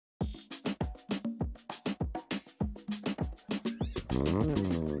Apply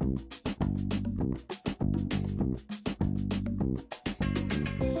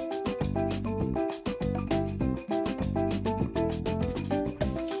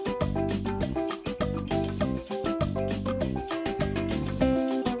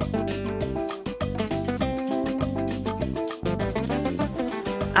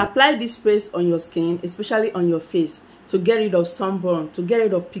this sprays on your skin, especially on your face, to get rid of sunburn, to get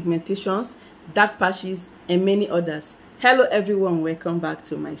rid of pigmentations, dark patches, and many others. Hello everyone, welcome back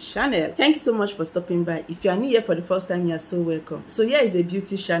to my channel. Thank you so much for stopping by. If you are new here for the first time, you are so welcome. So here is a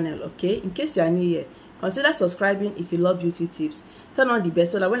beauty channel, okay? In case you are new here, consider subscribing if you love beauty tips. Turn on the bell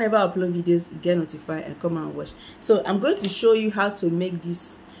so that whenever I upload videos, you get notified and come and watch. So I'm going to show you how to make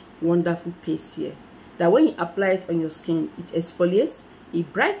this wonderful paste here, that when you apply it on your skin, it exfoliates,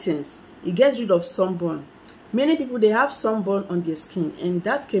 it brightens, it gets rid of sunburn. Many people, they have sunburn on their skin, and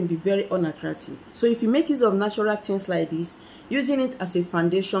that can be very unattractive. So if you make use of natural things like this, using it as a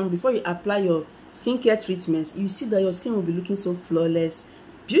foundation before you apply your skincare treatments, you see that your skin will be looking so flawless,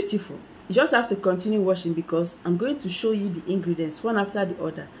 beautiful. You just have to continue washing, because I'm going to show you the ingredients one after the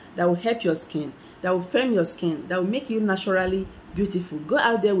other that will help your skin, that will firm your skin, that will make you naturally beautiful. Go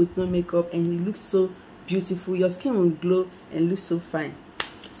out there with no makeup and you look so beautiful. Your skin will glow and look so fine.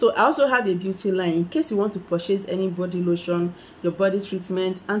 So I also have a beauty line in case you want to purchase any body lotion, your body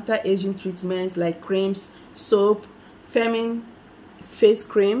treatment, anti-aging treatments like creams, soap, firming face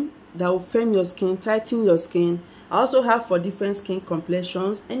cream that will firm your skin, tighten your skin. I also have for different skin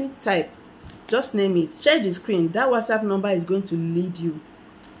complexions, any type, just name it. Check the screen. That WhatsApp number is going to lead you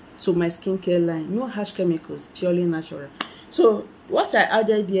to my skincare line. No harsh chemicals, purely natural. So what I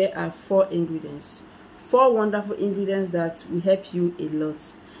added here are 4 ingredients. 4 wonderful ingredients that will help you a lot.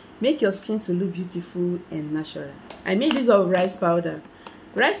 Make your skin to look beautiful and natural. I made use of rice powder.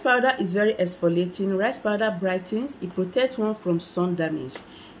 Rice powder is very exfoliating. Rice powder brightens. It protects one from sun damage.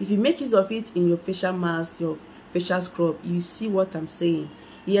 If you make use of it in your facial mask, your facial scrub, you see what I'm saying.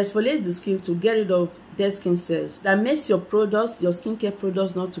 It exfoliates the skin to get rid of dead skin cells. That makes your products, your skincare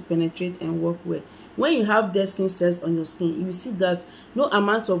products, not to penetrate and work well. When you have dead skin cells on your skin, you see that no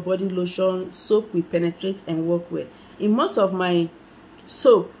amount of body lotion, soap will penetrate and work well. In most of my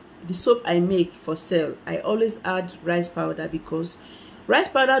soap, the soap I make for sale, I always add rice powder, because rice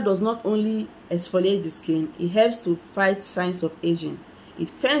powder does not only exfoliate the skin, it helps to fight signs of aging. It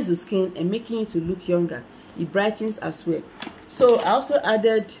firms the skin and making it to look younger. It brightens as well. So I also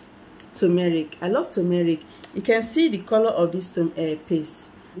added turmeric. I love turmeric. You can see the color of this paste.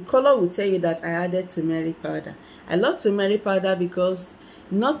 The color will tell you that I added turmeric powder. I love turmeric powder because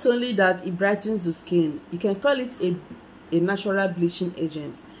not only that it brightens the skin, you can call it a natural bleaching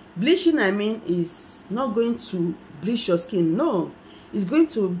agent. Bleaching, I mean, is not going to bleach your skin. No, it's going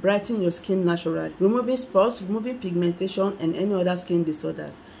to brighten your skin naturally, removing spots, removing pigmentation and any other skin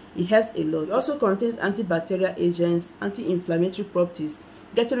disorders. It helps a lot. It also contains antibacterial agents, anti-inflammatory properties,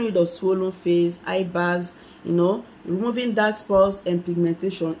 getting rid of swollen face, eye bags, removing dark spots and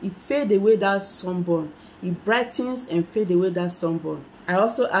pigmentation. It fades away that sunburn. It brightens and fades away that sunburn. I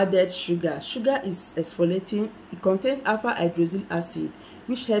also added sugar. Sugar is exfoliating. It contains alpha hydroxyl acid,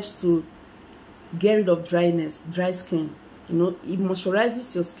 which helps to get rid of dryness, dry skin. It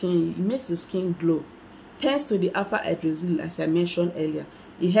moisturizes your skin. It makes your skin glow. Thanks to the alpha hydroxyl, as I mentioned earlier,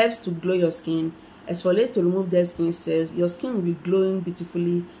 it helps to glow your skin. Exfoliate to remove dead skin cells. Your skin will be glowing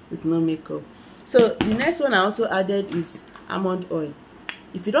beautifully with no makeup. So the next one I also added is almond oil.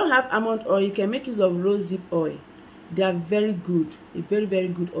 If you don't have almond oil, you can make use of rosehip oil. They are very good, very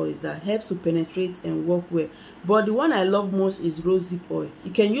good oils that helps to penetrate and work well. But the one I love most is rosehip oil.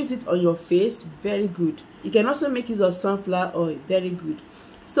 You can use it on your face, very good. You can also make use of sunflower oil, very good.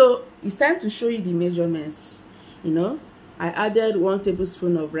 So it's time to show you the measurements. I added 1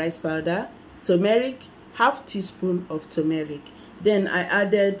 tablespoon of rice powder, turmeric, half teaspoon of turmeric. Then I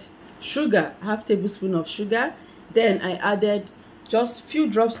added sugar, half tablespoon of sugar. Then I added just few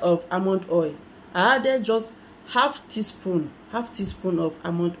drops of almond oil. I added just half teaspoon of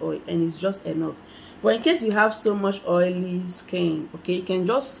almond oil, and it's just enough. But in case you have so much oily skin, okay, you can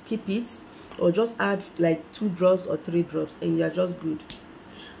just skip it or just add like 2 drops or 3 drops and you are just good.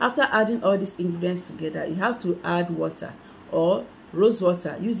 After adding all these ingredients together, you have to add water or rose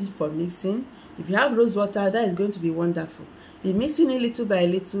water. Use it for mixing. If you have rose water, that is going to be wonderful. Be mixing it little by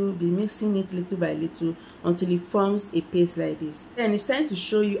little, until it forms a paste like this. Then it's time to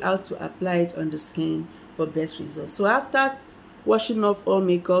show you how to apply it on the skin for best results. So after washing off all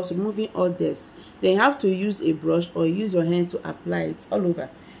makeups, removing all this, then you have to use a brush or use your hand to apply it all over.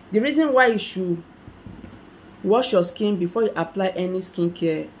 The reason why you should wash your skin before you apply any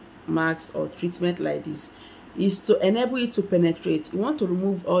skincare marks or treatment like this, is to enable it to penetrate. You want to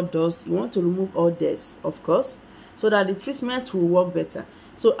remove all dust, you want to remove all dirt, of course, so that the treatment will work better.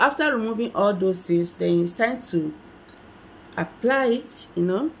 So after removing all those things, then it's time to apply it, you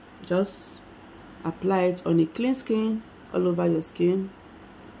know, just apply it on a clean skin, all over your skin.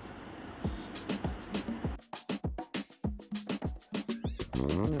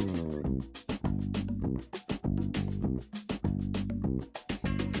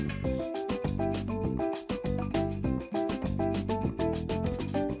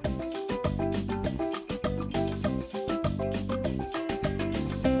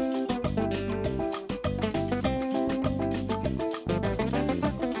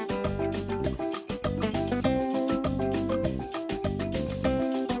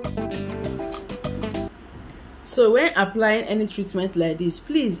 So when applying any treatment like this,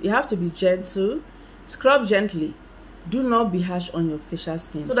 please, you have to be gentle, scrub gently. Do not be harsh on your facial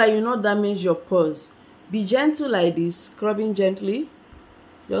skin so that you not damage your pores. Be gentle like this, scrubbing gently.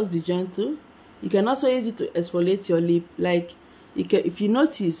 Just be gentle. You can also use it to exfoliate your lip. Like, if you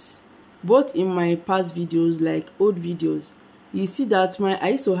notice, both in my past videos, like old videos, you see that I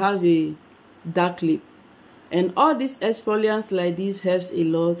used to have a dark lip. And all these exfoliants like this helps a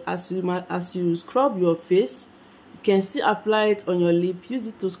lot. As you scrub your face, you can still apply it on your lip. Use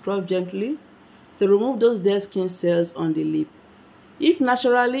it to scrub gently to remove those dead skin cells on the lip. If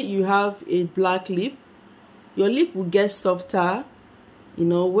naturally you have a black lip, your lip will get softer, you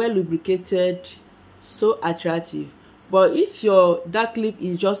know, well lubricated, so attractive. But if your dark lip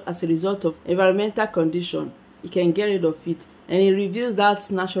is just as a result of environmental condition, you can get rid of it and it reveals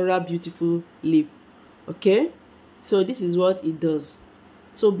that natural beautiful lip. Okay, so this is what it does.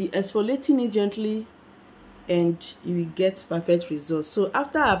 So be exfoliating it gently and you will get perfect results. So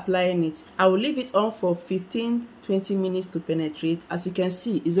after applying it, I will leave it on for 15-20 minutes to penetrate. As you can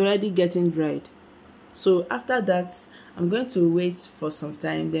see, it's already getting dried. So after that, I'm going to wait for some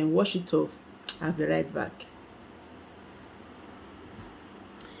time, then wash it off. I'll be right back.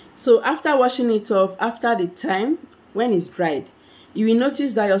 So after washing it off, after the time when it's dried, you will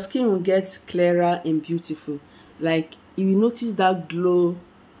notice that your skin will get clearer and beautiful. Like, you will notice that glow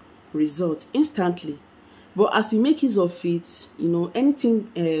result instantly. But as you make use of it, you know, anything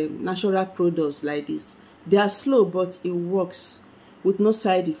natural products like this, they are slow, but it works with no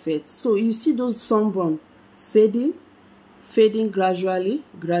side effects. So you see those sunburn fading gradually.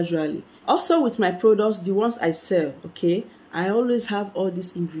 Also with my products, the ones I sell, okay, I always have all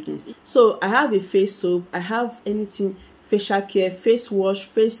these ingredients. So I have a face soap, I have anything facial care, face wash,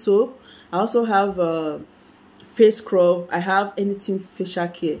 face soap. I also have a face scrub. I have anything facial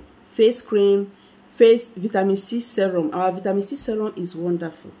care, face cream, face vitamin C serum. Our vitamin C serum is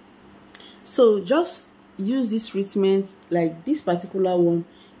wonderful. So just use this treatment. Like this particular one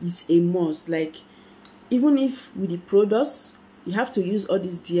is a must. Like, even if with the products, you have to use all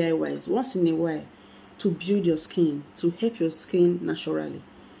these DIYs once in a while to build your skin, to help your skin naturally,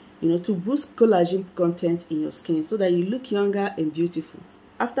 you know, to boost collagen content in your skin so that you look younger and beautiful.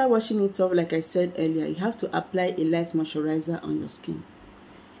 After washing it off, like I said earlier, you have to apply a light moisturizer on your skin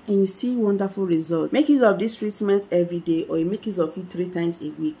and you see wonderful results. Make use of this treatment every day, or you make use of it 3 times a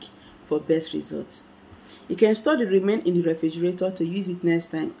week for best results. You can store the remain in the refrigerator to use it next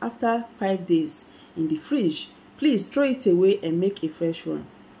time. After 5 days in the fridge, please throw it away and make a fresh one.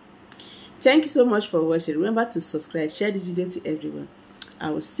 Thank you so much for watching. Remember to subscribe, share this video to everyone. I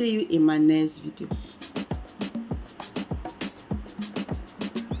will see you in my next video.